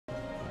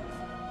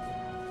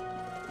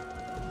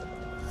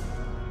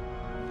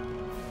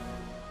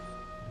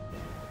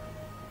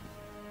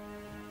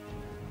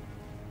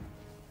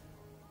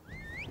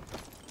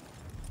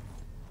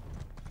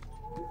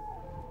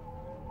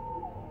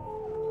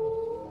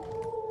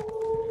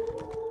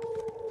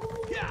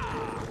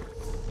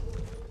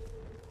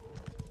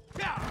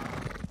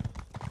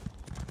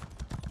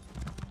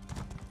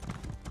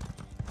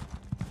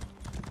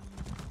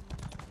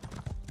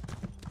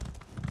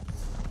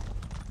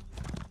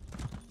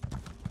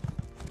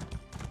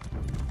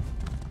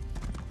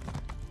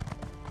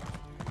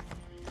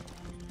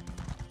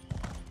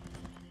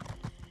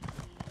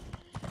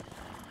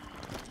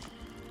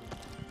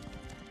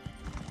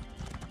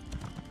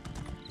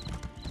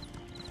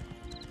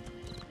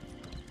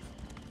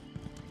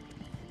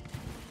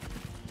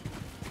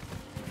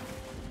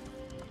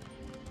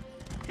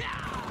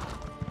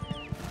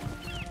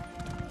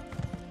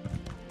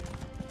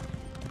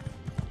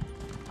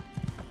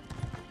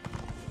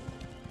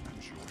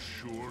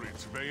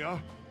us, Vea.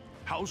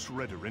 House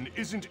Redoran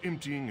isn't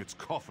emptying its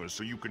coffers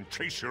so you can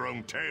chase your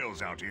own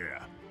tails out here.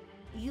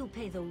 You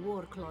pay the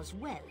war claws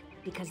well,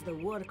 because the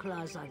war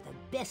claws are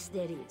the best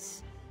there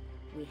is.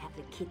 We have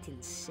the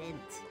kitten's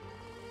scent.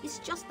 It's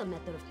just a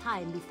matter of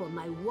time before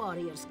my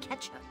warriors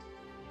catch her.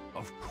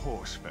 Of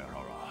course,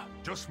 Ferhara.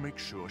 Just make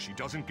sure she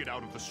doesn't get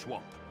out of the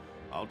swamp.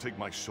 I'll take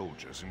my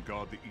soldiers and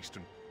guard the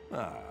eastern...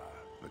 Ah,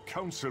 the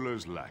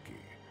Counselor's lackey.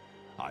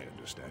 I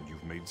understand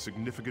you've made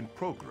significant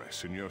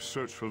progress in your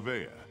search for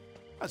Vea.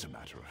 As a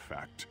matter of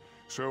fact,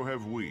 so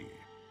have we.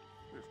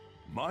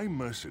 My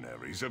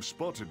mercenaries have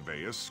spotted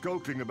Vea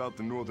skulking about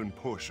the northern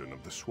portion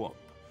of the swamp.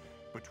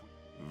 But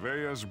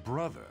Vea's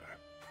brother,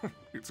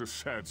 it's a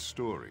sad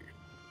story,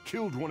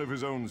 killed one of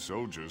his own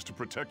soldiers to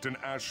protect an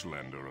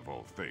Ashlander of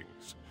all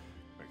things.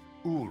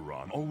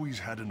 Ulron always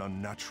had an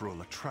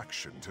unnatural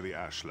attraction to the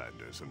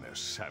Ashlanders and their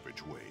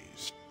savage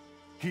ways.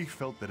 He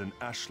felt that an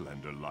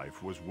Ashlander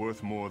life was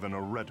worth more than a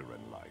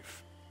Redoran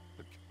life.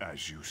 But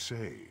as you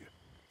say,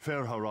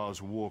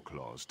 Ferhara's war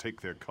claws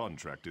take their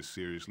contract as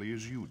seriously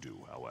as you do,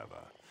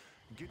 however.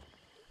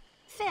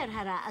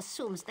 Ferhara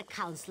assumes the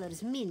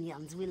Counselor's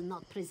minions will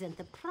not present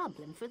a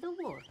problem for the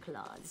war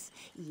claws.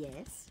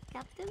 Yes,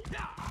 Captain? The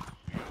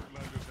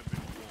Ashlanders have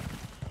been warned.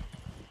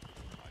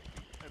 I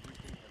hate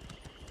everything.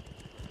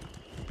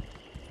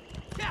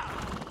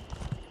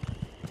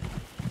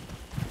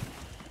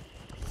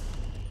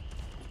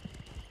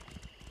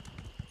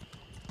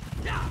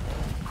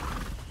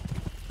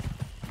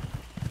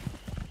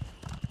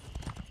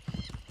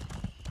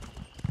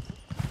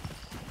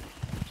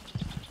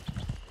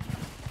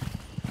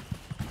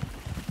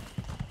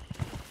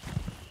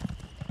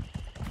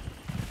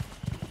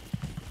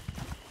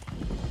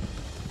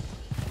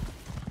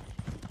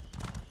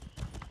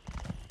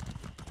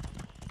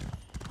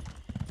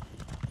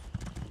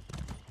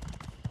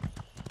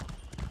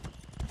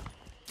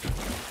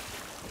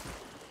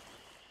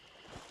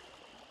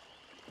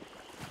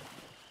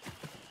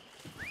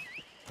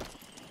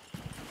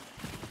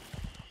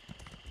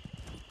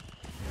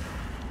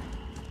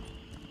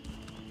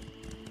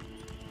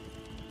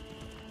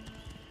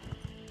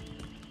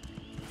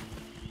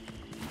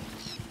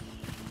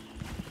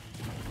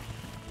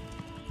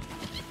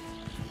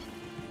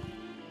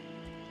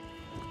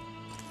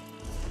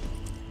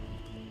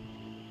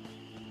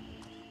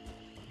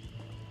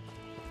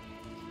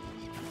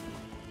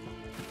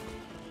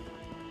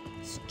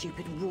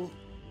 Stupid wolf.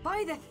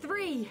 By the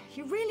three!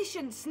 You really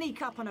shouldn't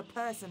sneak up on a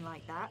person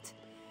like that.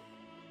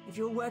 If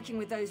you're working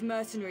with those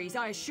mercenaries,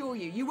 I assure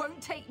you, you won't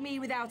take me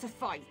without a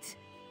fight.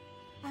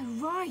 Oh,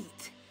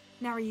 right.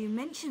 Now you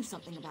mentioned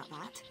something about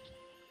that.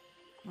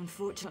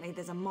 Unfortunately,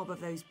 there's a mob of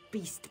those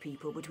beast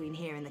people between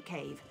here and the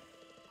cave.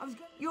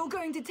 You're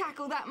going to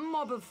tackle that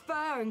mob of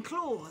fur and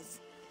claws?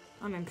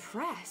 I'm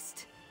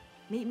impressed.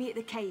 Meet me at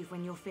the cave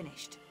when you're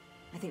finished.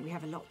 I think we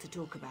have a lot to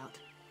talk about.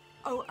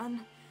 Oh, and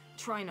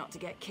try not to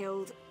get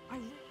killed.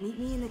 Meet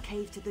me in the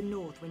cave to the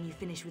north when you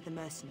finish with the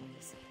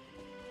mercenaries.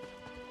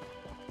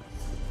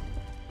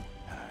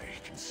 I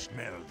can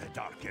smell the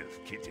dark elf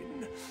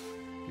kitten.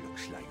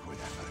 Looks like we're the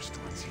first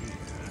ones here.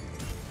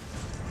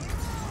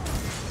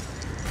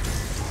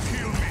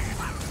 Kill me!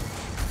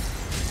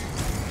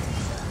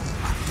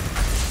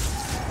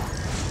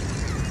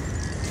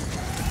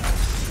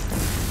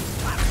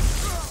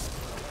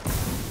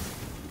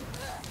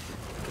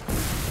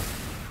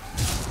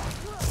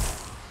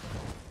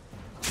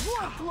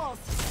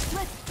 Close.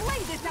 Let's slay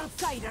this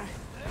outsider!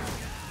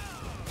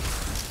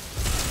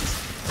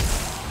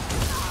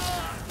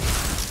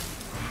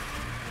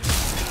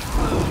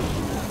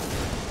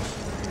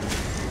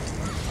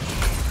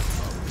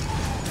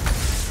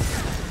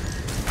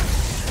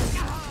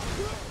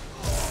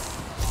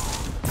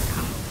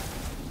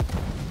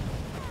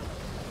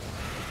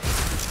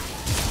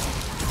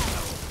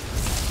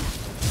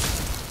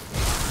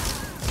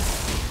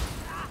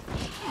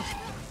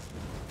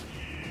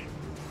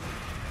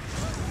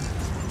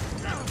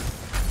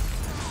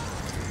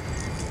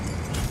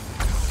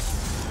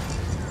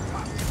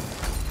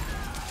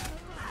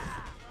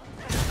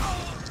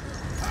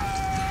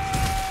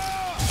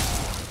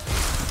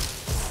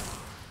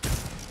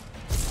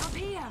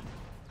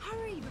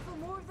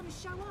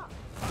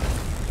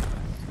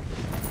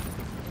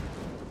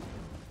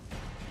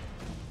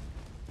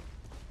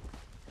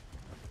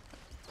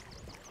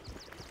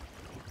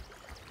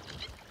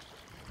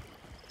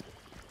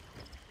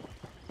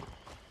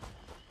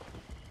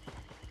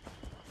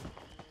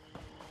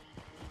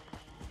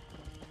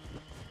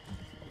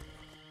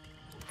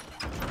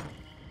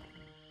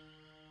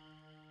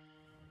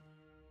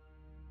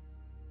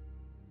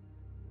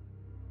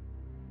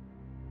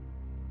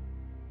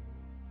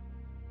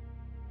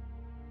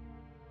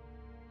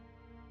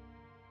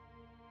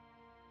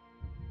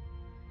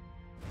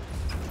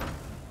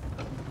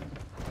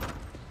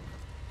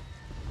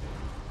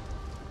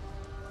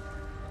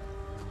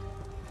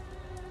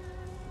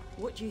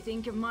 What do you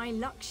think of my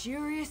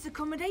luxurious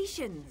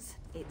accommodations?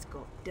 It's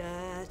got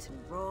dirt and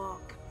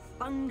rock,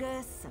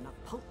 fungus and a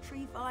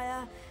poultry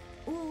fire,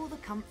 all the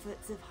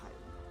comforts of home.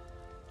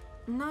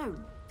 No,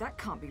 that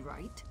can't be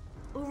right.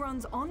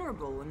 Ulron's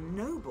honorable and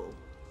noble.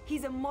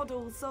 He's a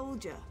model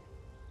soldier.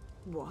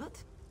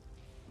 What?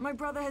 My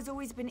brother has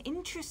always been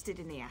interested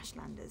in the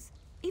Ashlanders.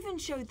 Even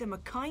showed them a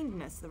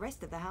kindness the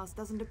rest of the house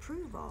doesn't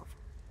approve of.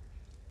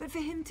 But for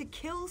him to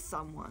kill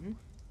someone,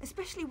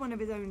 especially one of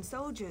his own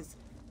soldiers,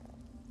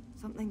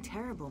 something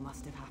terrible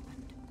must have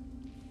happened.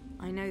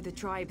 I know the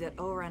tribe that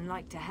Ulron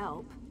liked to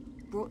help,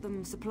 brought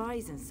them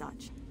supplies and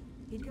such.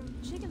 He'd go...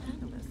 She can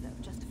handle us, though,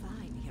 just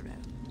fine, hero.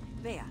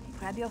 Vea,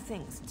 grab your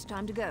things. It's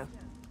time to go.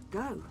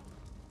 Go?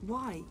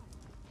 Why?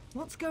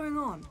 What's going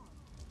on?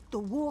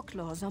 The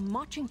Warclaws are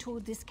marching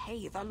toward this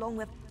cave, along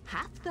with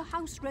half the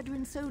House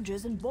Redrin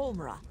soldiers in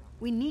Balmora.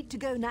 We need to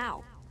go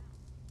now.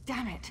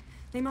 Damn it!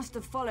 They must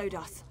have followed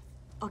us.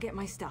 I'll get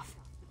my stuff.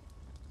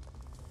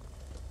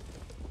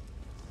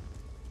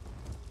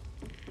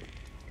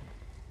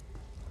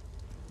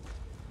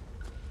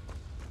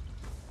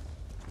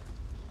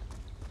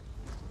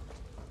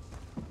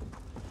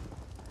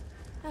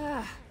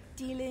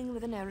 Dealing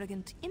with an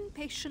arrogant,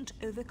 impatient,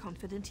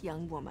 overconfident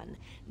young woman.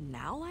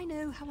 Now I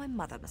know how my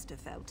mother must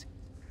have felt.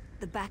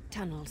 The back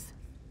tunnels.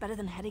 Better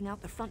than heading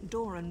out the front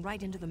door and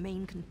right into the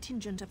main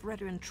contingent of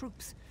Redrin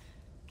troops.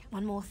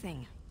 One more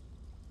thing.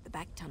 The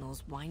back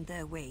tunnels wind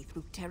their way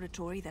through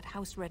territory that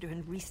House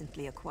Redrin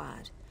recently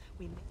acquired.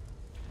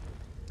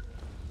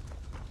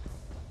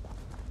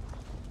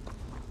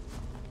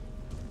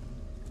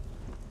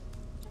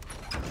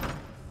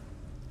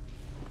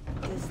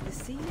 Does the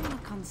ceiling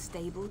look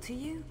unstable to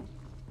you?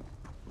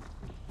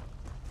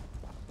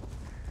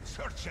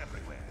 Search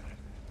everywhere.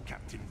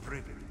 Captain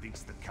Bribin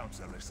thinks the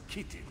Councillor's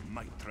kitten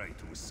might try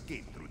to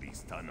escape through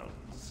these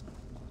tunnels.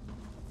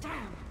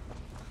 Damn!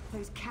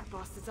 Those cat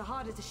bastards are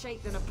harder to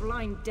shake than a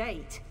blind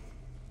date.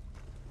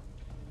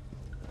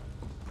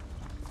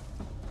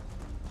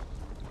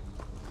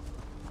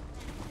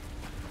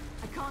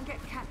 I can't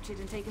get captured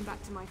and taken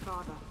back to my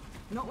father.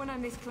 Not when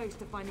I'm this close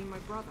to finding my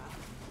brother.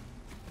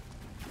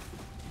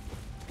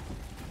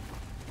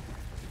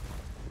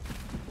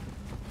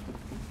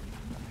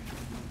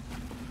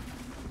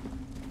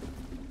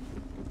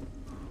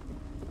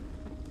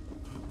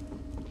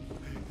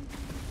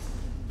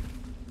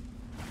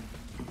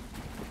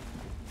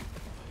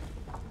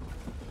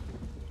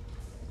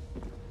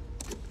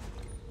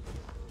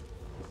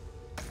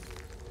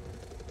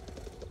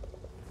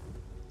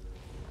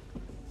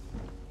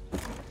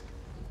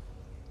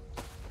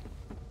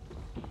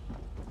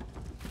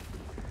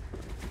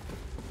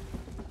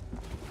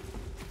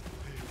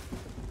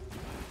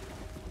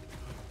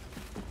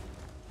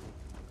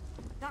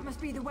 That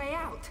must be the way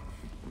out.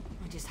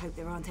 I just hope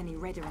there aren't any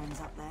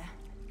Redderons up there.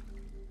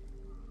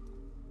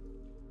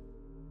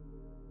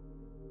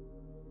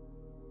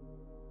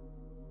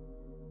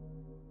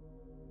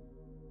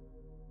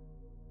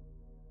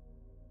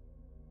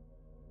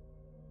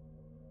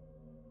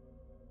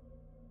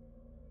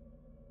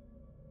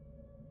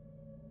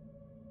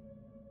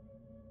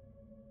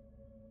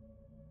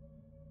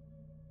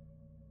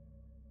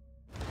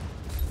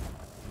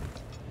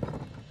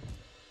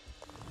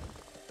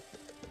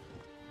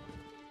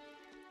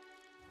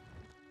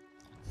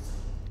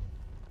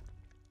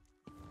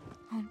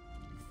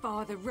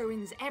 Father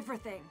ruins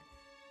everything.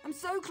 I'm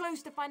so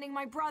close to finding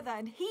my brother,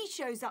 and he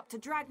shows up to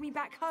drag me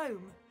back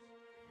home.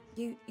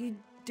 You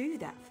do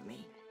that for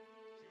me?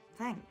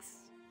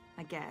 Thanks,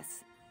 I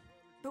guess.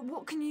 But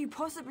what can you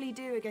possibly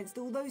do against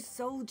all those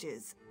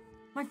soldiers?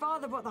 My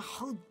father brought the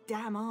whole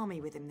damn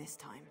army with him this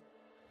time.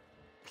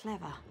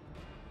 Clever.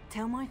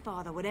 Tell my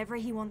father whatever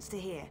he wants to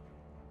hear.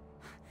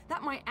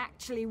 That might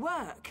actually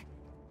work.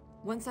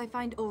 Once I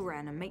find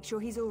Ulran and make sure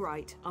he's all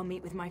right, I'll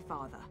meet with my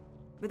father.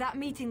 But that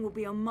meeting will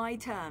be on my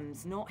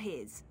terms, not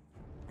his.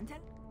 Until...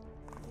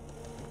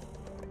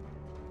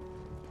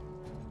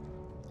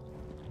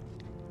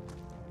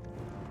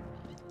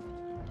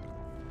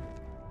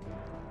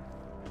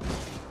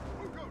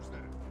 Who goes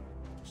there?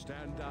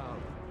 Stand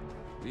down.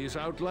 These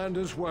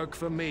outlanders work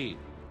for me.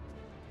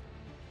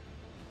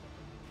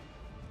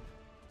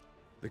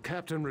 The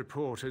captain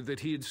reported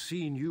that he had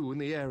seen you in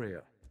the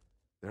area.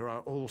 There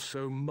are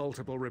also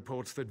multiple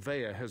reports that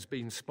Vea has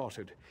been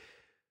spotted.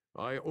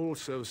 I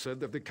also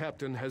said that the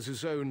captain has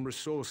his own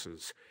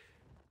resources.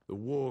 The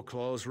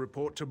Warclaws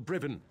report to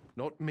Bribin,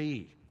 not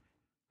me.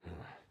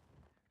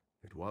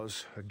 It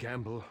was a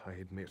gamble, I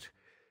admit.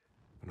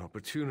 An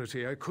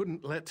opportunity I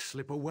couldn't let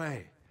slip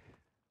away.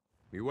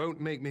 You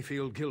won't make me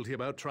feel guilty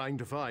about trying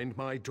to find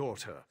my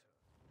daughter.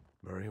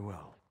 Very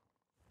well.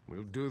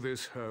 We'll do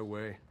this her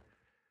way.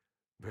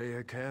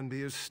 Vea can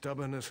be as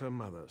stubborn as her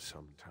mother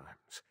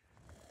sometimes.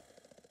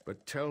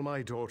 But tell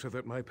my daughter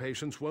that my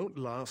patience won't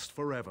last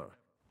forever.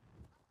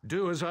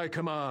 Do as I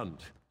command,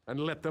 and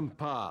let them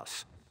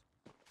pass.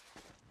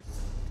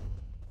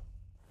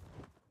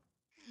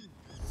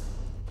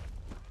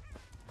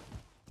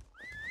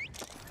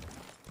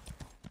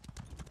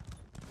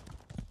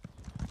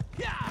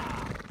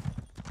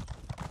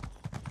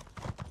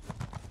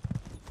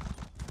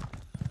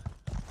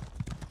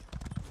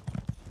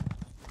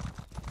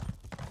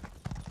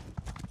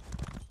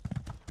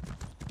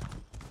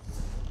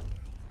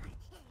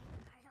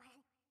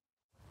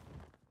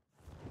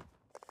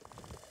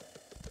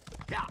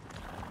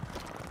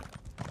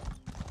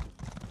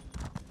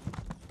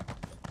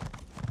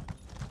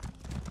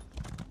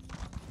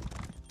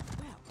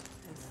 Well,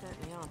 those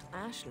certainly aren't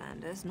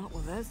Ashlanders, not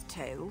with those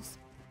tails.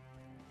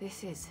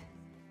 This is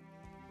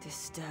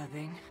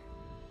disturbing.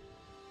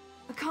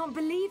 I can't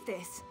believe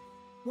this.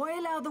 Why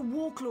allow the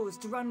Warclaws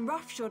to run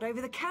roughshod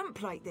over the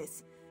camp like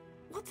this?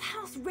 What's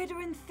House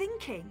Redoran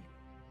thinking?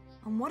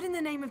 And what in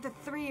the name of the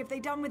three have they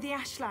done with the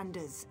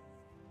Ashlanders?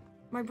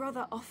 My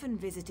brother often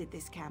visited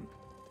this camp.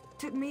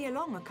 Took me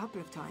along a couple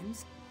of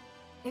times.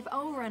 If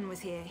Ulran was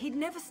here, he'd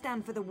never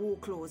stand for the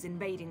Warclaws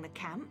invading the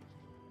camp.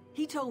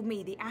 He told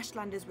me the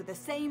Ashlanders were the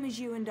same as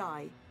you and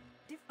I.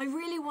 I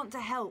really want to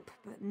help,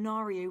 but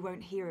Nario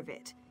won't hear of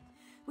it.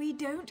 We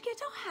don't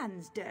get our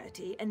hands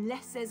dirty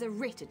unless there's a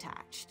writ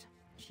attached.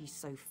 She's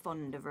so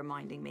fond of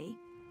reminding me.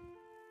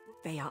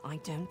 Vea, I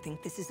don't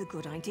think this is a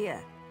good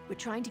idea. We're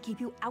trying to keep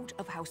you out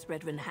of House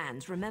Redoran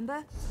hands,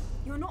 remember?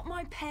 You're not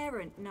my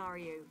parent,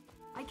 Nario.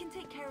 I can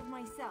take care of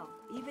myself,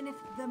 even if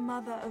the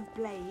Mother of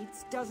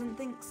Blades doesn't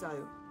think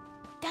so.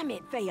 Damn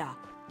it, Vea!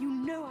 You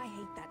know I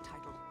hate that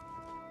title.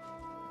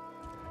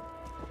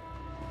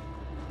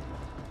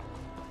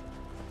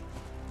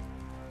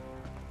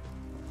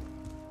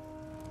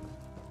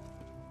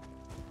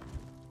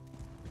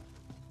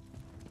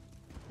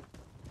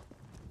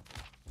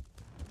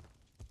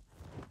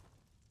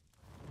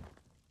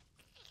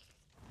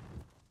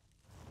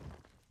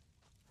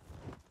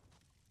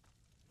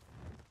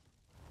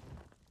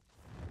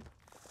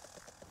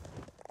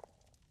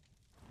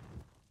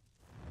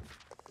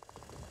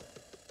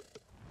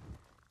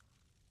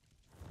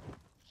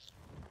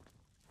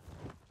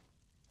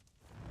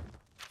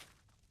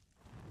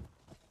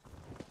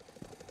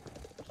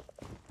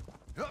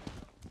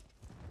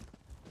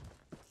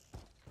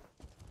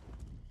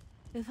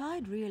 If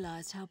I'd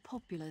realized how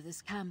popular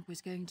this camp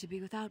was going to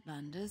be with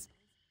Outlanders,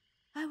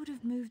 I would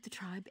have moved the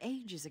tribe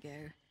ages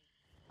ago.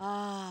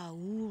 Ah,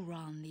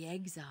 Ulran the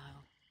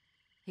Exile.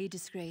 He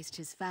disgraced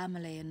his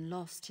family and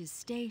lost his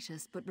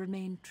status, but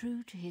remained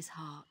true to his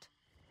heart.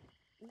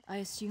 I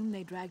assume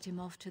they dragged him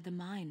off to the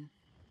mine,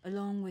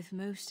 along with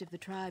most of the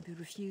tribe who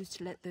refused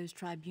to let those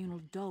tribunal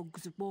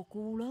dogs walk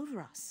all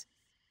over us.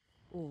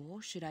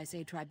 Or should I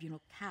say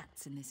tribunal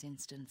cats in this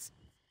instance?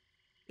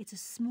 It's a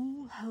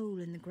small hole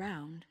in the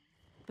ground,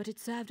 but it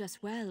served us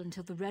well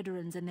until the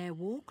Redorans and their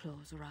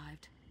Warclaws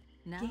arrived.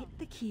 Now, get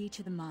the key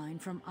to the mine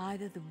from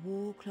either the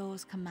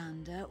Warclaws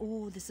commander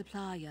or the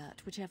supply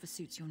yurt, whichever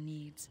suits your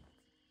needs.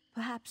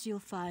 Perhaps you'll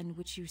find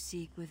what you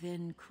seek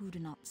within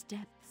Kudanot's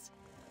depths.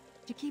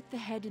 To keep the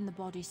head and the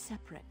body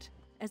separate.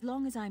 As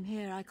long as I'm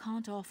here, I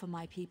can't offer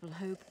my people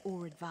hope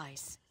or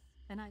advice.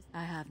 And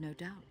I have no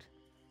doubt.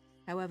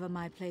 However,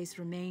 my place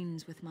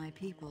remains with my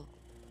people,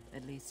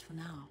 at least for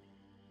now.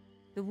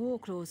 The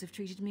Warclaws have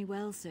treated me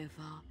well so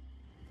far.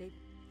 They...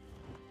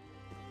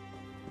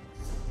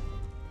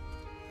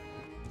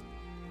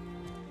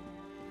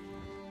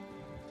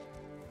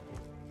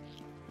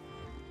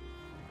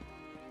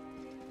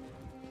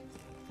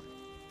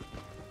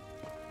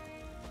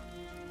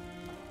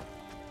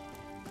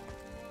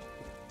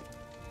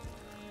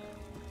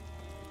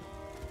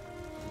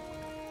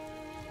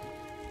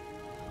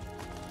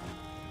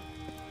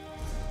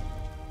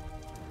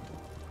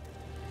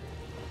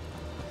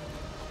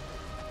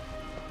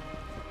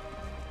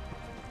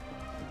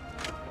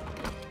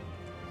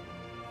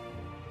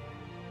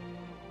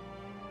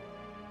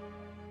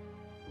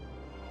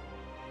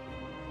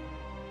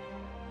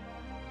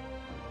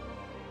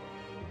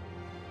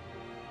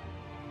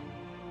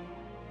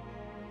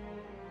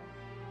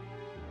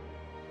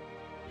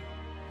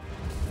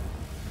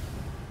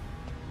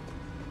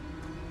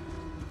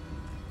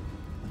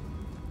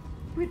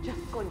 We're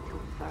just going to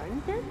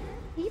burn them?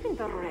 Even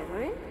the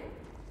Reverend?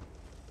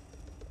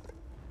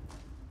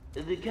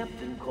 The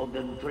captain called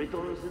them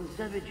traitors and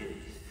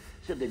savages.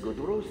 Said the good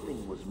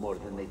roasting was more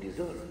than they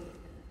deserved.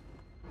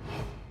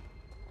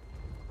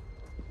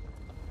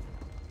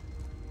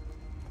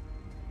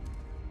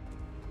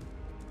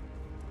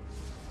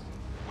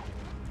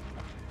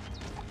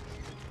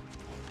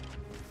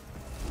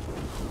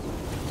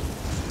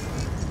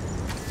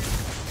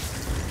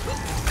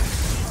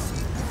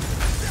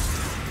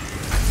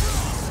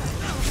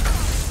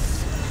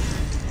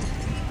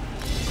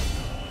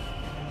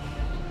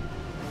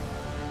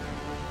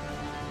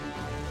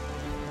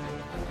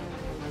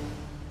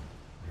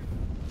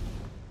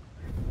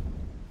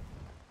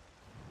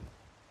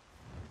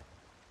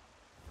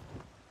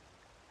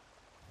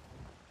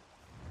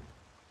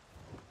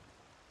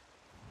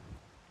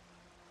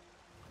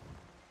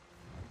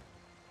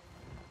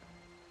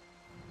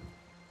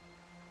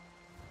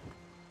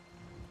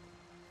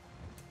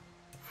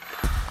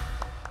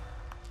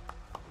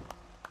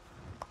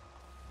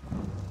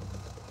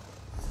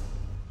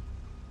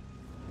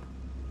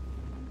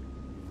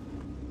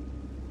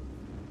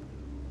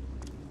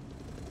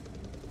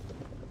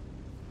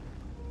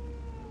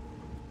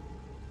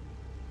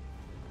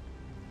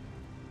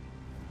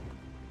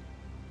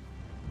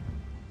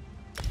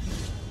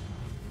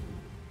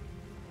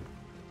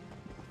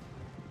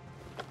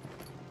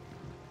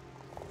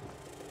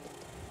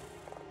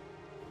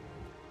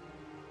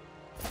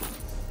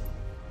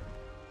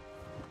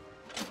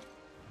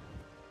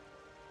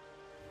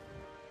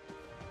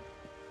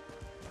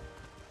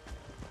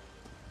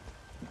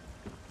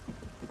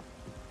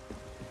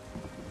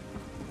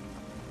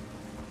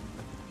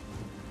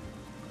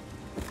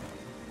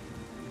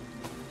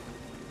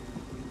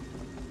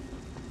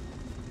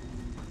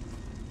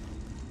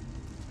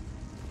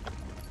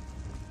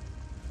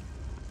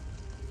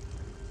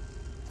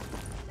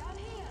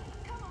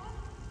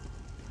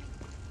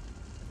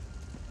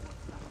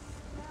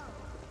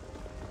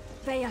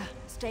 Veya,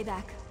 stay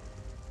back.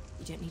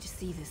 You don't need to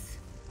see this.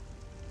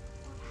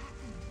 What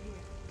happened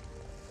here?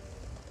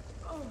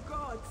 Oh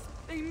gods,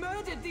 they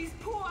murdered these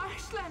poor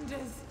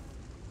Ashlanders!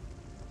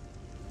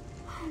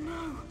 Oh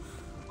no!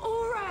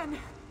 Oran!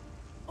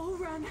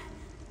 Oran!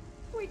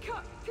 Wake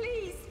up,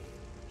 please!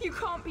 You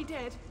can't be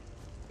dead.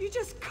 You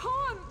just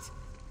can't!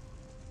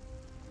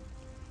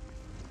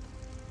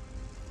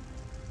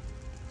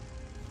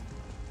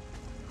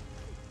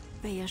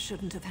 Veya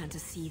shouldn't have had to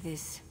see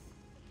this.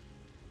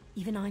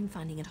 Even I'm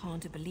finding it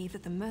hard to believe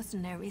that the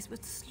mercenaries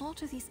would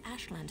slaughter these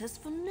Ashlanders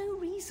for no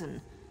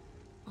reason.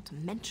 Not to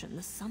mention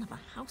the son of a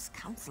house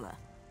councillor.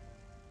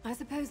 I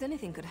suppose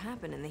anything could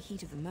happen in the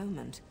heat of the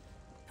moment.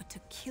 But to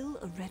kill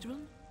a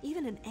Redrun,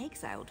 even an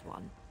exiled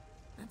one,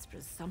 that's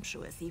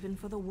presumptuous even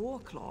for the war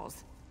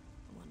clause.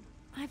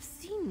 I've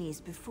seen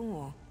these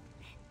before.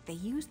 They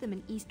use them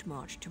in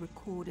Eastmarch to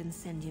record and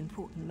send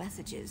important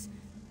messages.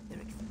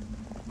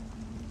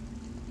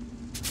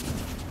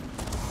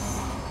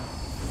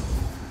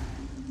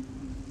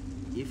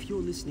 If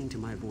you're listening to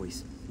my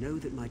voice, know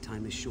that my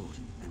time is short,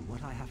 and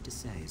what I have to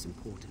say is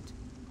important.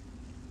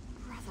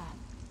 Brother,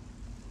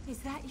 is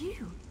that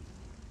you?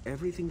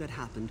 Everything that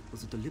happened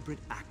was a deliberate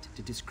act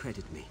to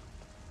discredit me.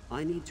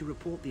 I need to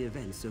report the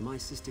events so my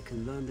sister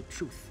can learn the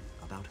truth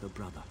about her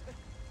brother.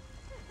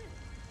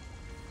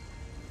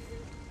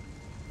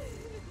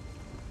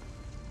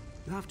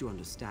 You have to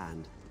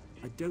understand,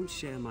 I don't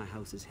share my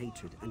house's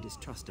hatred and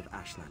distrust of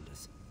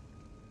Ashlanders.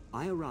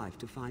 I arrived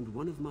to find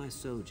one of my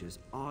soldiers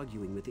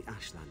arguing with the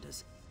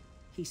Ashlanders.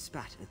 He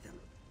spat at them,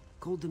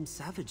 called them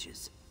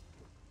savages.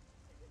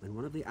 When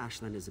one of the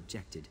Ashlanders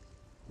objected,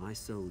 my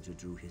soldier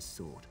drew his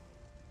sword.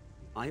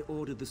 I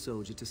ordered the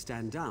soldier to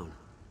stand down,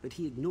 but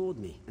he ignored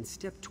me and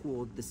stepped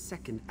toward the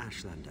second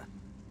Ashlander.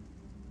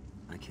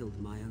 I killed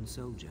my own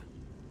soldier.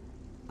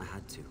 I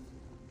had to.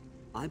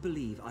 I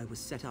believe I was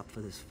set up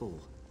for this fall,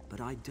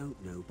 but I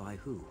don't know by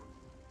who.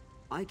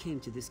 I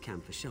came to this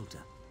camp for shelter,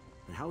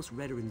 but House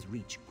Rederin's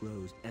reach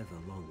grows ever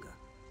longer.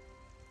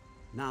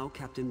 Now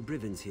Captain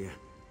Briven's here.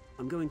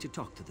 I'm going to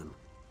talk to them.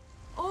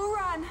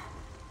 Oran!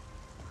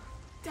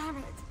 Damn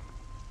it.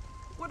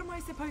 What am I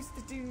supposed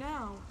to do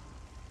now?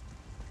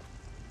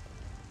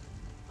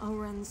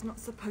 Oran's not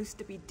supposed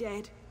to be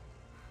dead.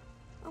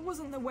 That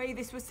wasn't the way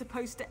this was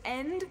supposed to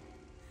end.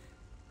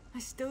 I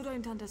still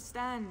don't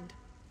understand.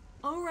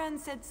 Oran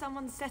said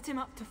someone set him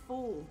up to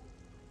fall.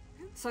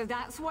 So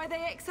that's why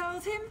they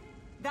exiled him?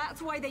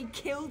 That's why they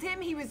killed him?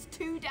 He was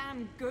too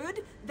damn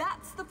good?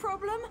 That's the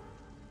problem?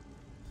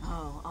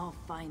 Oh, I'll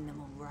find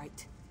them all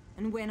right.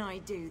 And when I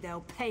do,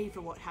 they'll pay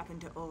for what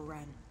happened to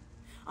Oran.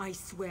 I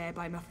swear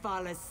by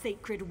Mafala's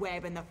sacred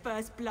web and the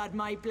first blood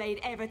my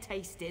blade ever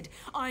tasted,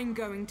 I'm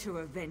going to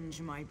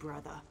avenge my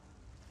brother.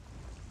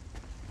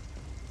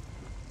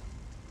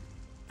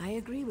 I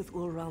agree with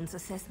Ulran's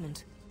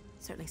assessment.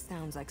 Certainly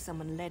sounds like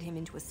someone led him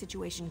into a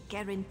situation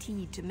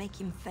guaranteed to make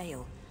him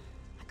fail.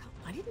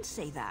 I didn't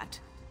say that.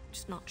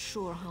 Just not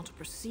sure how to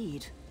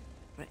proceed.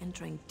 We're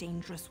entering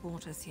dangerous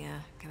waters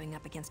here, going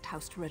up against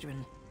House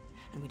Redoran.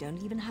 And we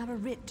don't even have a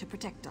writ to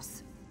protect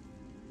us.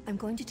 I'm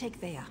going to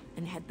take Veya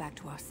and head back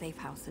to our safe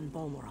house in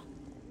Balmora.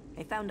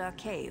 I found our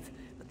cave,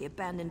 but the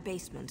abandoned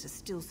basement is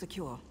still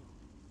secure.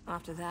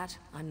 After that,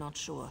 I'm not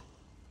sure.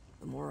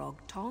 The Morag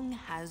Tong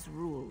has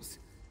rules.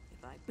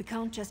 We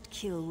can't just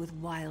kill with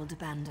wild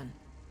abandon.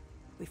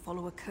 We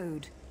follow a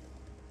code.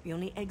 We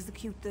only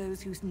execute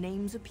those whose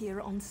names appear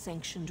on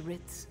sanctioned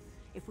writs.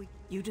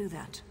 You do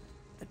that,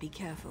 but be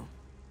careful.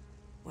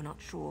 We're not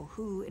sure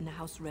who in the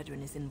House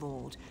Redoran is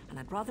involved, and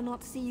I'd rather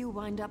not see you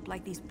wind up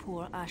like these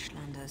poor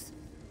Ashlanders.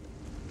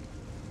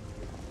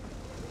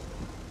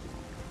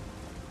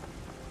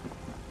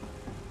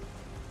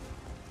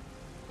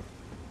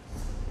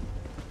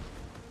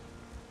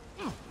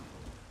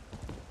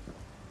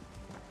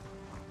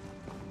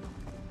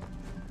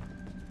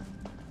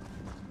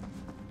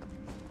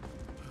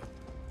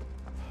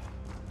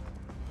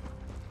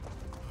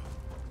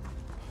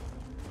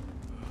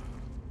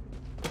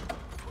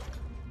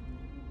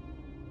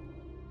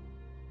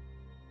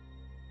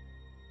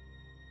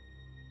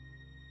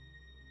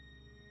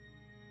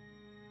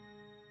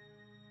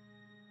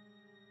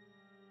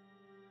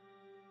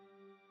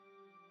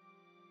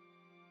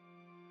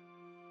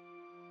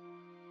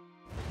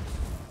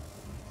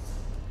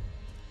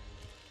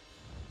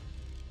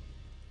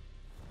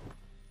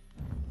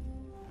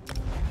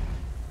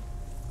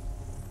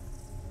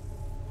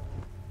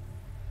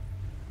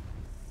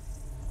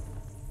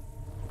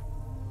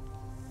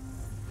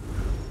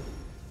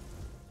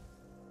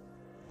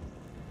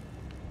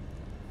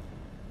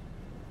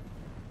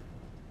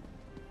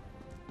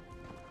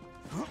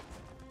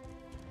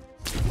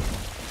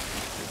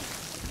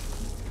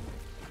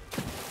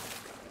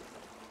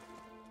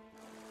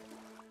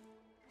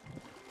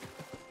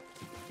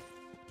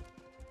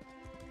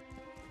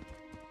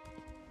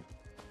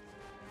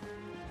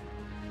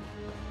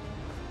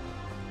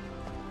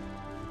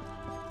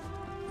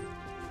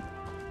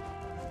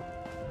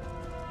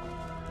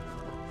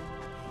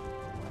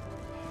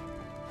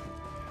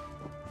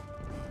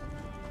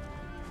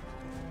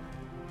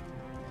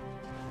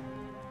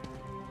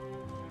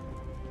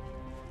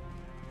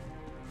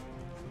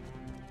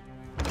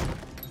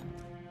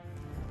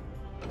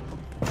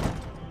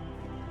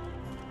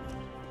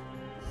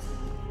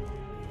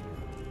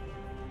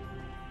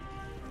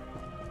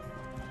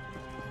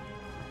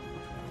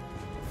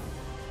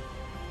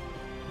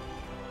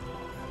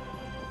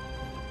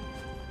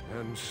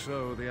 And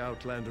so the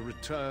Outlander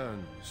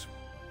returns,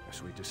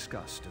 as we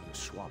discussed in the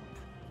swamp.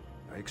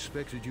 I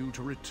expected you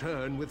to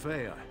return with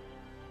Vaya,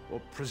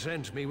 or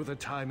present me with a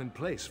time and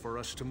place for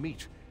us to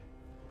meet.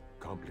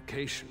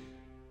 Complication?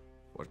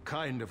 What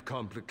kind of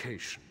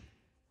complication?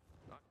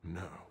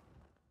 No,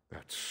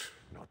 that's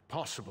not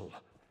possible.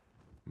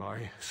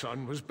 My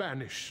son was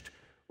banished,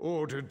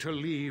 ordered to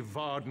leave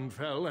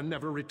Vardenfell and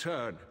never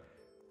return.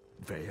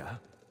 Vaya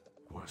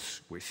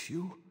was with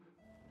you?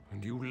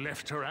 And you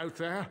left her out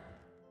there?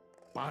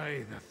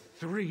 By the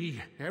three,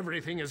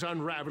 everything is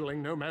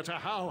unraveling no matter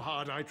how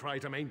hard I try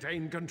to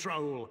maintain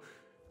control.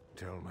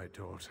 Tell my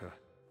daughter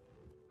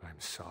I'm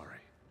sorry.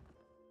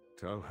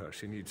 Tell her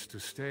she needs to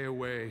stay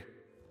away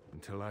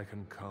until I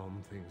can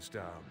calm things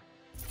down.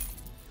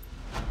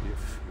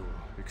 If you'll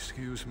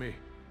excuse me,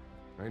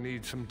 I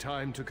need some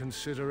time to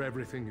consider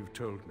everything you've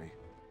told me.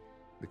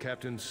 The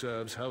captain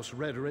serves House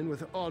Redorin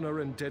with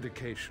honor and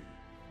dedication.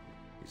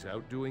 He's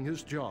out doing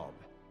his job.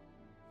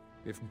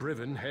 If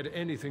Briven had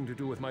anything to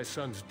do with my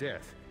son's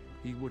death,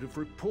 he would have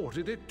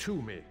reported it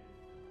to me.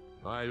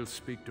 I'll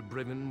speak to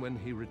Briven when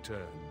he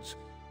returns.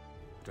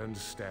 But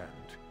understand,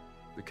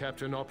 the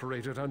captain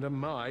operated under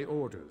my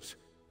orders.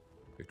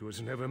 It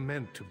was never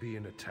meant to be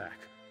an attack.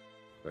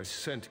 I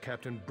sent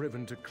Captain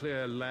Briven to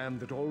clear land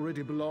that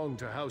already belonged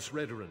to House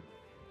Redorin.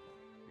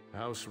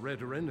 House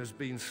Redorin has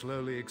been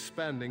slowly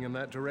expanding in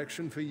that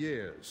direction for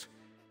years.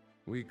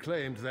 We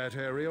claimed that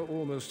area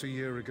almost a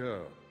year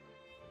ago.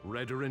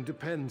 Redorin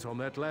depends on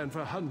that land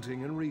for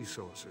hunting and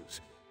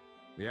resources.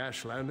 The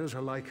Ashlanders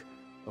are like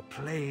a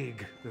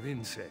plague of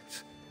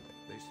insects.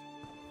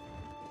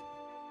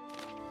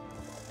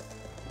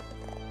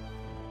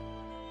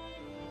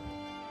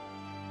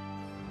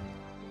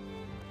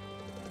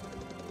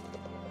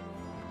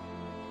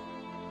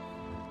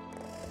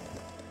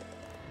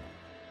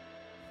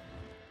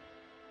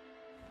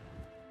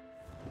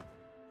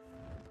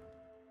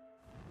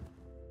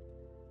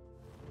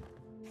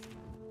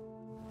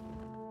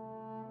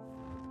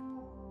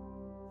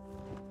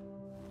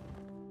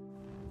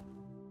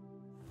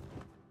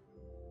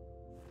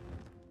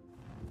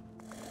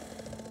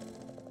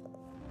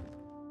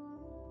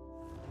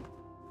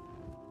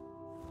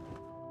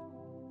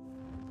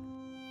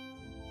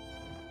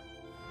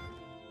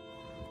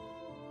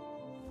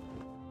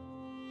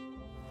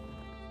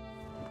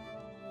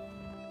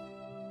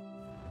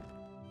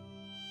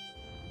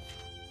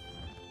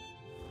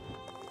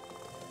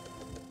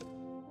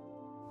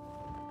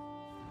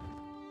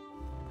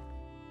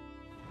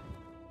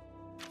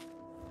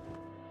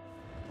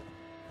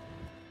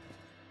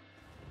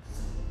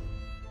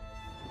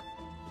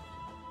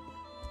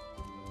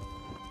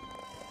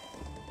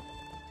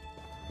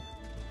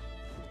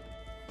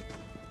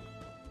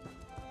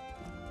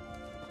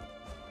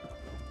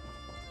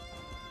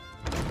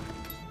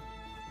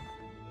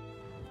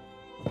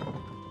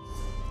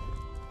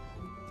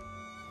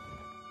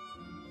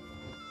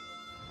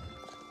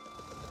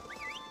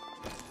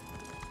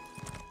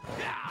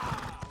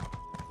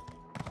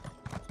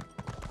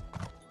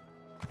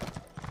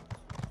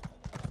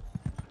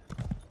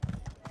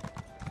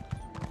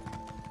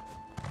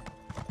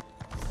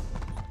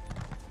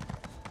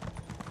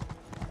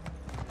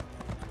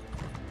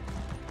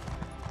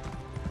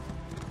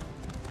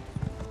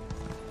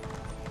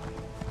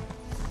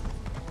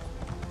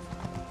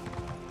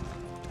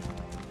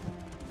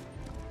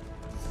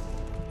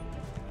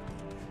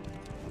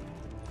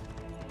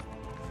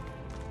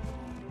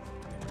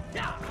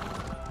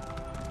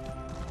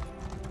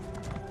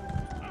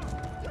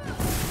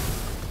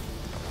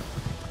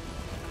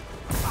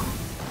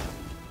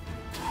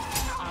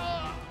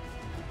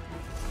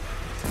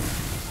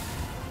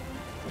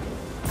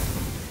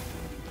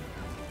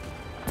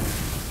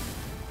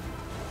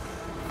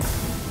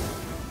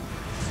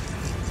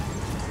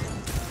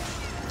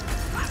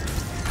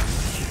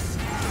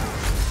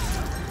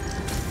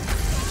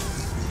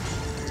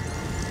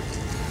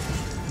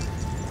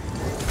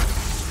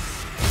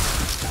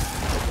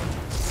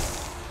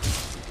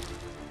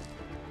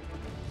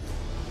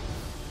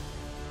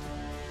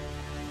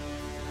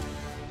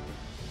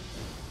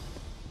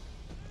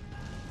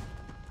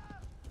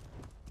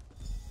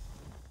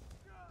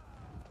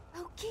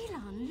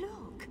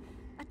 Look!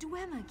 A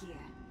Dwemer gear.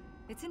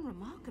 It's in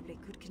remarkably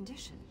good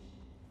condition.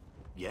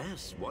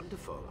 Yes,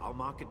 wonderful. I'll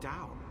mark it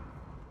down.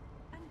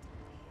 And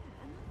here,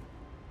 another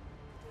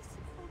piece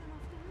of fallen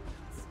off the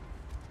roots.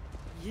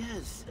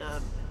 Yes,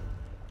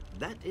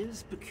 that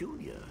is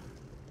peculiar.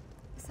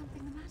 Is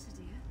something the matter,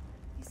 dear?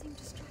 You seem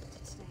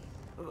distracted today.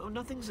 Oh,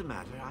 nothing's the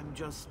matter. I'm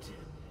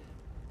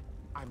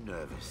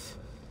nervous.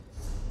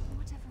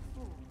 Whatever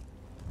for.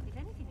 If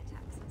anything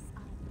attacks us,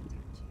 I'll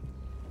protect you.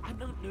 I'm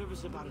not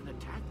nervous about an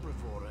attack,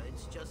 Bravura.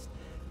 It's just...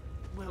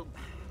 well...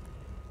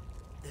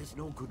 there's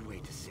no good way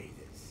to say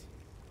this.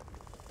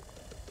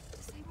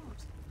 To say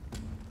what?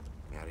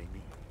 Marry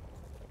me?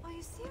 Are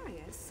you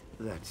serious?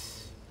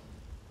 That's...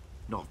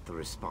 not the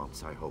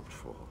response I hoped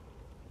for.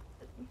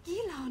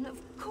 Gilan, of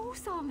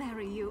course I'll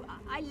marry you.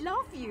 I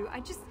love you. I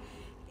just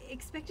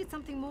expected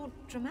something more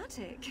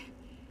dramatic.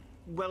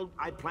 Well,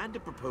 I planned to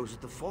propose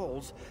at the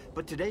falls,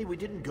 but today we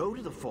didn't go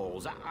to the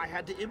falls. I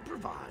had to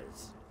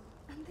improvise.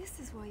 And this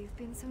is why you've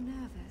been so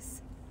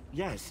nervous.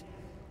 Yes.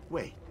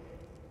 Wait.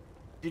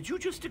 Did you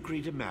just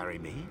agree to marry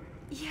me?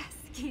 Yes,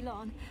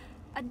 Keelan.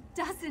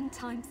 12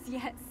 times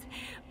yes.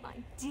 My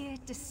dear,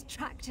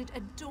 distracted,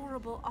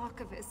 adorable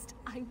archivist,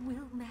 I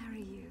will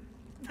marry you.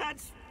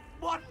 That's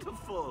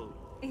wonderful!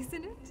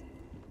 Isn't it?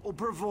 Oh,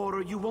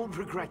 Bravura, you won't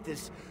regret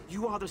this.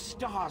 You are the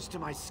stars to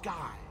my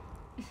sky.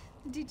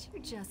 Did you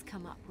just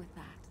come up with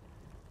that?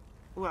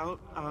 Well,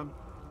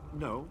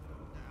 no.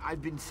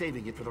 I've been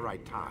saving it for the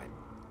right time.